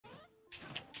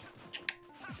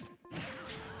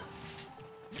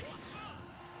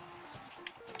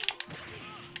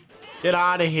Get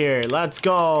out of here. Let's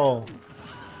go.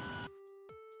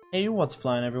 Hey, what's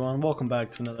flying, everyone? Welcome back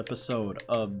to another episode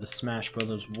of the Smash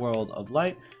Brothers World of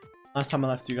Light. Last time I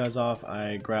left you guys off,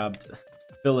 I grabbed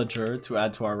Villager to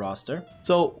add to our roster.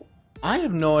 So, I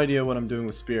have no idea what I'm doing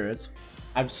with spirits.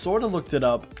 I've sort of looked it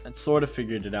up and sort of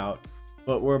figured it out,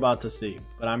 but we're about to see.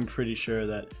 But I'm pretty sure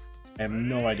that I have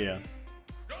no idea.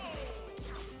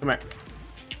 Come here.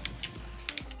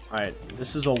 Alright,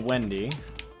 this is a Wendy.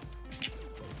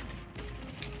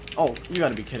 Oh, you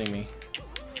gotta be kidding me.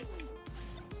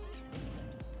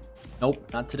 Nope,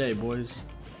 not today, boys.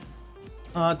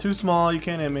 Too small, you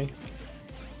can't hit me.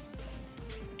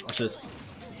 Watch this.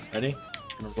 Ready?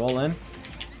 I'm gonna roll in.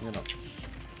 I'm gonna...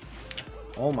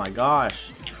 Oh my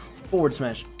gosh. Forward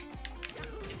smash.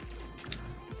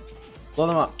 Blow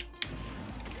them up.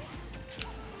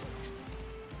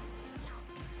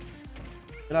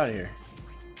 Get out of here.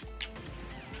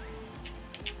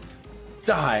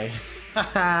 Die.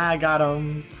 Haha, got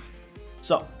him.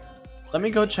 So, let me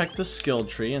go check the skill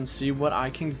tree and see what I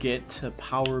can get to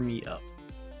power me up.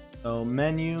 So,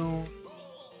 menu,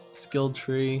 skill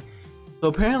tree. So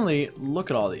apparently, look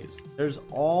at all these. There's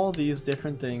all these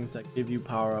different things that give you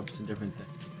power-ups and different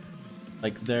things.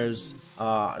 Like there's,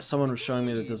 someone was showing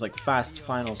me that there's like fast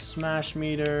final smash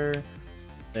meter.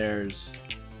 There's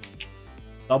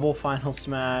double final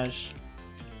smash,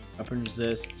 weapon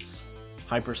resists,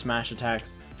 hyper smash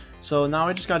attacks. So now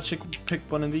I just gotta pick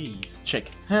one of these.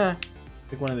 Pick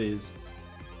one of these.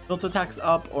 Tilt attacks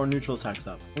up or neutral attacks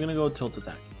up. I'm gonna go tilt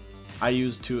attack. I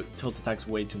use tilt attacks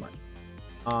way too much.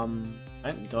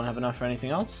 I don't have enough for anything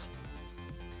else.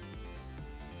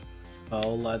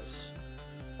 Well, let's...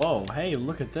 Whoa, hey,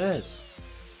 look at this.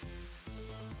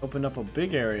 Opened up a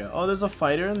big area. Oh, there's a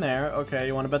fighter in there. Okay,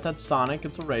 you want to bet that's Sonic?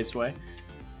 It's a raceway.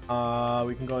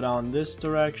 We can go down this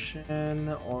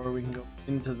direction, or we can go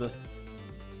into the...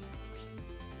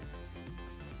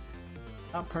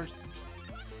 That person.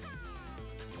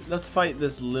 Let's fight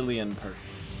this Lillian person.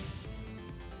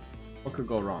 What could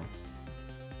go wrong?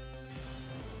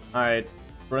 Alright,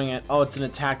 bring it. Oh, it's an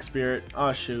attack spirit.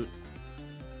 Oh, shoot.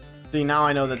 See, now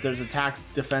I know that there's attacks,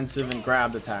 defensive, and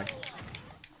grab attack.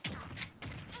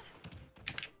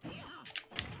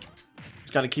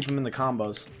 Just gotta keep him in the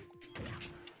combos.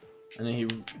 And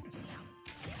then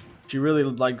she really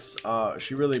likes,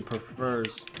 she really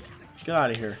prefers... Get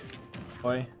out of here,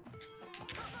 boy.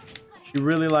 She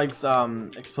really likes,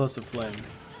 Explosive Flame.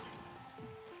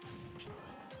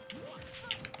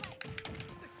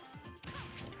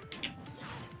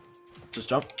 Just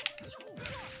jump.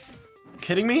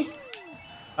 Kidding me?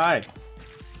 Hi.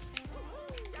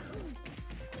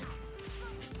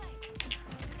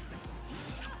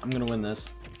 I'm gonna win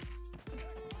this.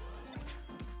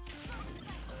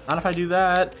 Not if I do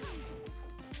that.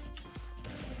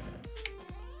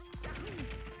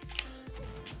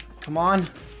 Come on.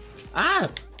 Ah!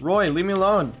 Roy, leave me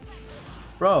alone.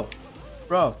 Bro.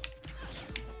 Bro.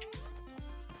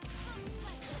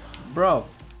 Bro.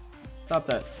 Stop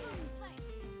that.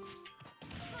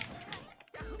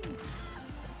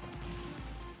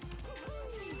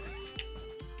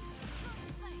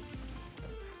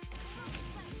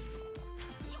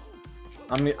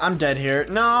 I'm dead here.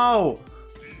 No!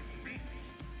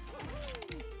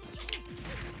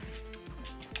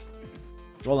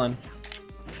 Roll in.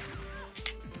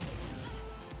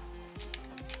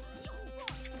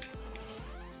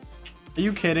 Are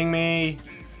you kidding me?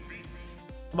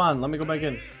 Come on, let me go back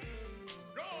in.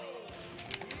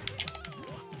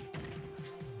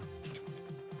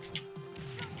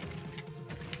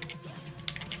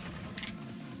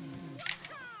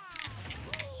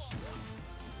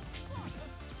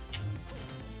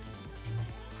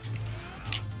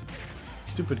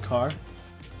 Stupid car.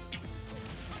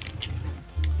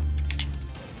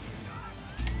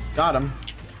 Got him.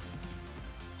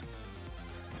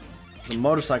 There's a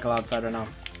motorcycle outside right now.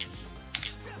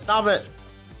 Stop it.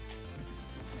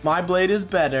 My blade is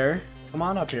better. Come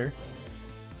on up here.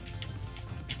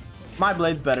 My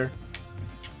blade's better.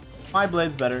 My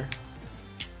blade's better.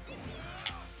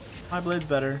 My blade's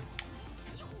better.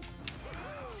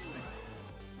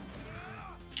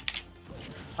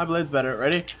 My blade's better.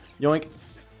 Ready? Yoink.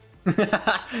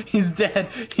 He's dead.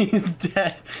 He's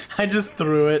dead. I just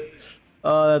threw it.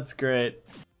 Oh, that's great.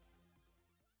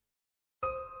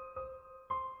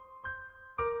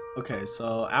 Okay,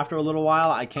 so after a little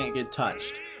while, I can't get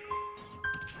touched.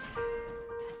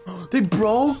 They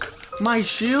broke my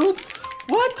shield?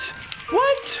 What?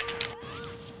 What?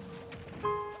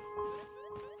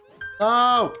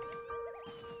 Oh!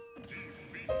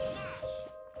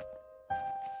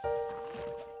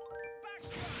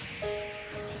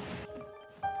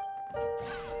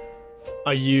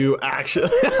 Are you actually?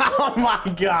 Oh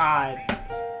my god.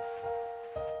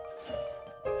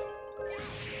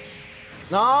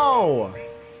 No.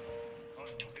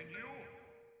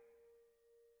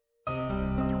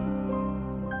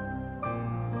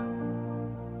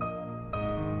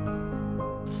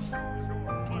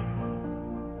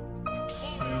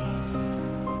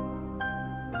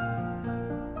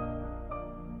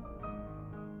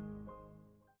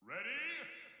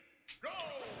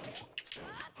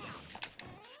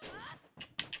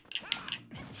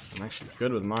 I'm actually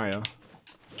good with Mario.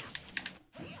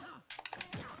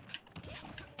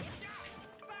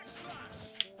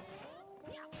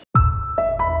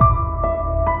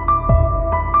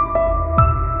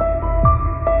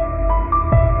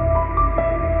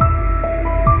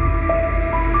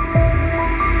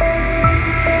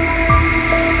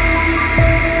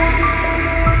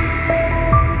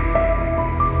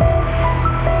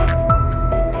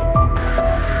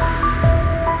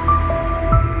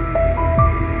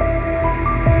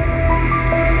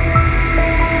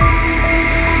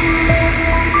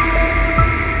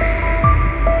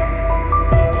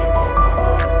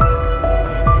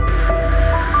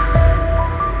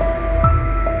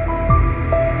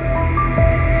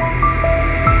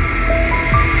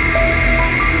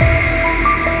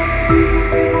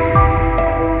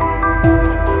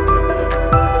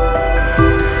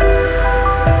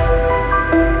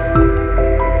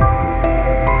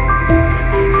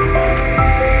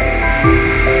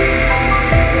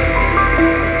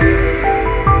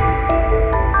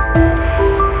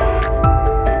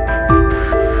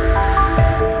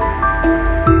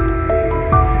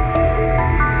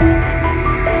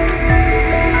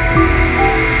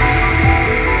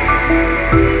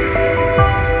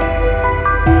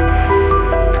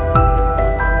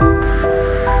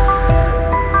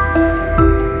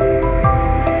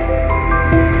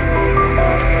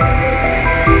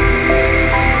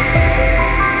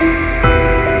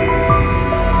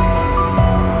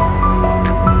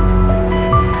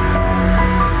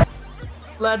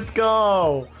 Let's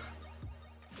go.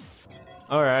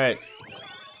 All right.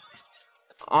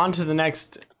 On to the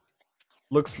next.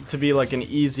 Looks to be like an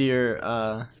easier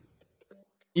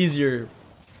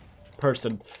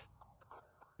person.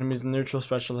 Enemy's neutral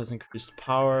special has increased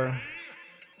power.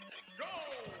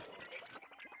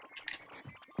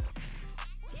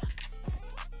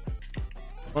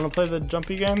 Wanna play the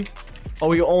jumpy game?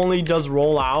 Oh, he only does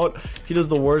roll out. He does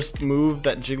the worst move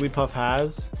that Jigglypuff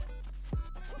has.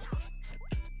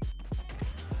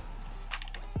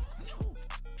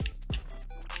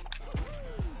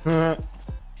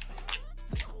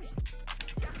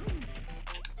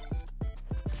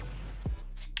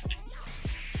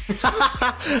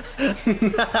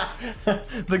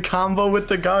 The combo with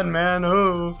the gun, man.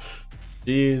 Oh,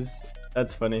 jeez,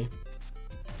 that's funny.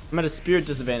 I'm at a spirit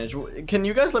disadvantage. Can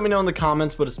you guys let me know in the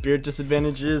comments what a spirit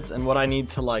disadvantage is and what I need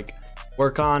to like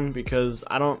work on, because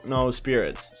I don't know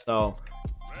spirits. So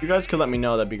if you guys could let me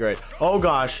know, that'd be great. Oh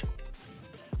gosh.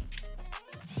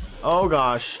 Oh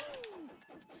gosh.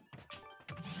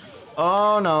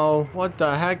 Oh no, what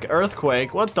the heck?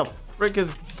 Earthquake? What the frick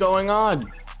is going on?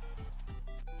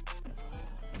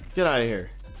 Get out of here.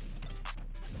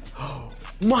 Oh,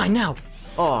 mine now.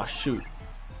 Oh shoot.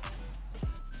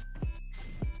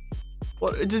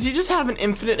 What, does he just have an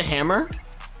infinite hammer?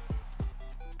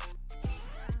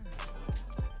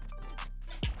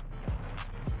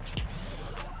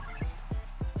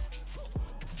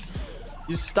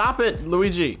 You stop it,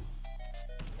 Luigi.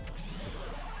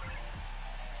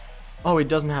 Oh, he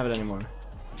doesn't have it anymore.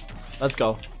 Let's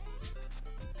go.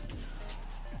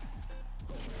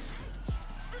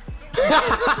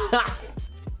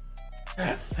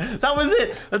 That was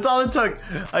it. That's all it took.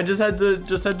 I just had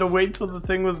to wait till the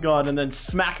thing was gone and then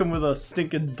smack him with a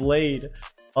stinking blade.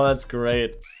 Oh, that's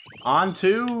great. On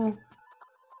to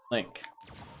Link.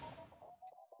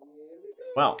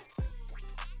 Well,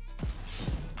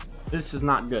 this is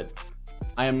not good.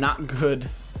 I am not good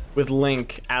with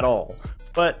Link at all.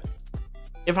 But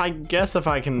if I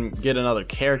can get another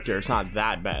character, it's not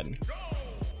that bad.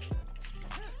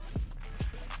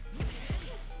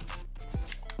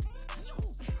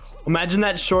 Imagine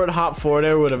that short hop forward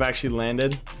air would have actually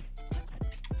landed.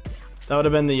 That would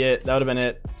have been it. That would have been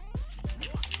it.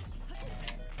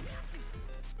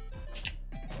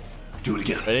 Do it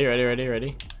again.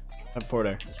 Ready. Hop forward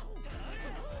air.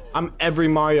 I'm every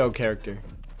Mario character.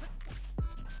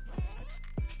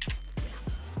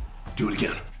 Do it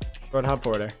again. Short hop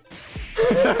forward air.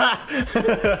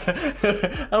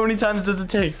 How many times does it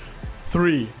take?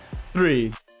 3.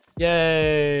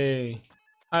 Yay.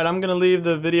 Alright, I'm gonna leave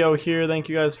the video here. Thank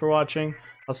you guys for watching.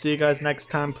 I'll see you guys next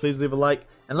time. Please leave a like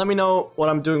and let me know what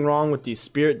I'm doing wrong with these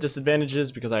spirit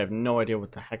disadvantages, because I have no idea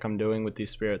what the heck I'm doing with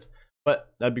these spirits.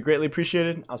 But that'd be greatly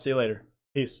appreciated. I'll see you later.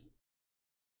 Peace.